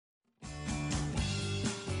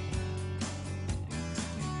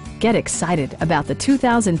Get excited about the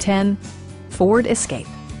 2010 Ford Escape.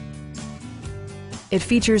 It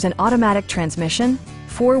features an automatic transmission,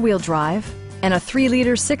 four-wheel drive, and a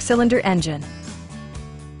 3-liter 6-cylinder engine.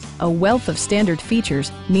 A wealth of standard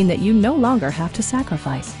features mean that you no longer have to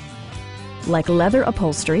sacrifice, like leather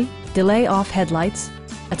upholstery, delay-off headlights,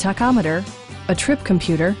 a tachometer, a trip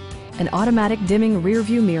computer, an automatic dimming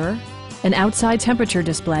rear-view mirror, an outside temperature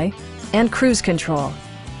display, and cruise control.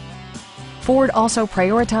 Ford also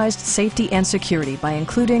prioritized safety and security by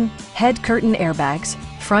including head curtain airbags,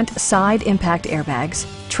 front side impact airbags,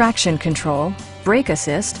 traction control, brake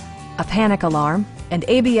assist, a panic alarm, and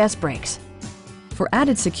ABS brakes. For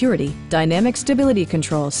added security, dynamic stability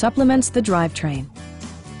control supplements the drivetrain.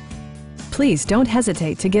 Please don't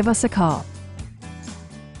hesitate to give us a call.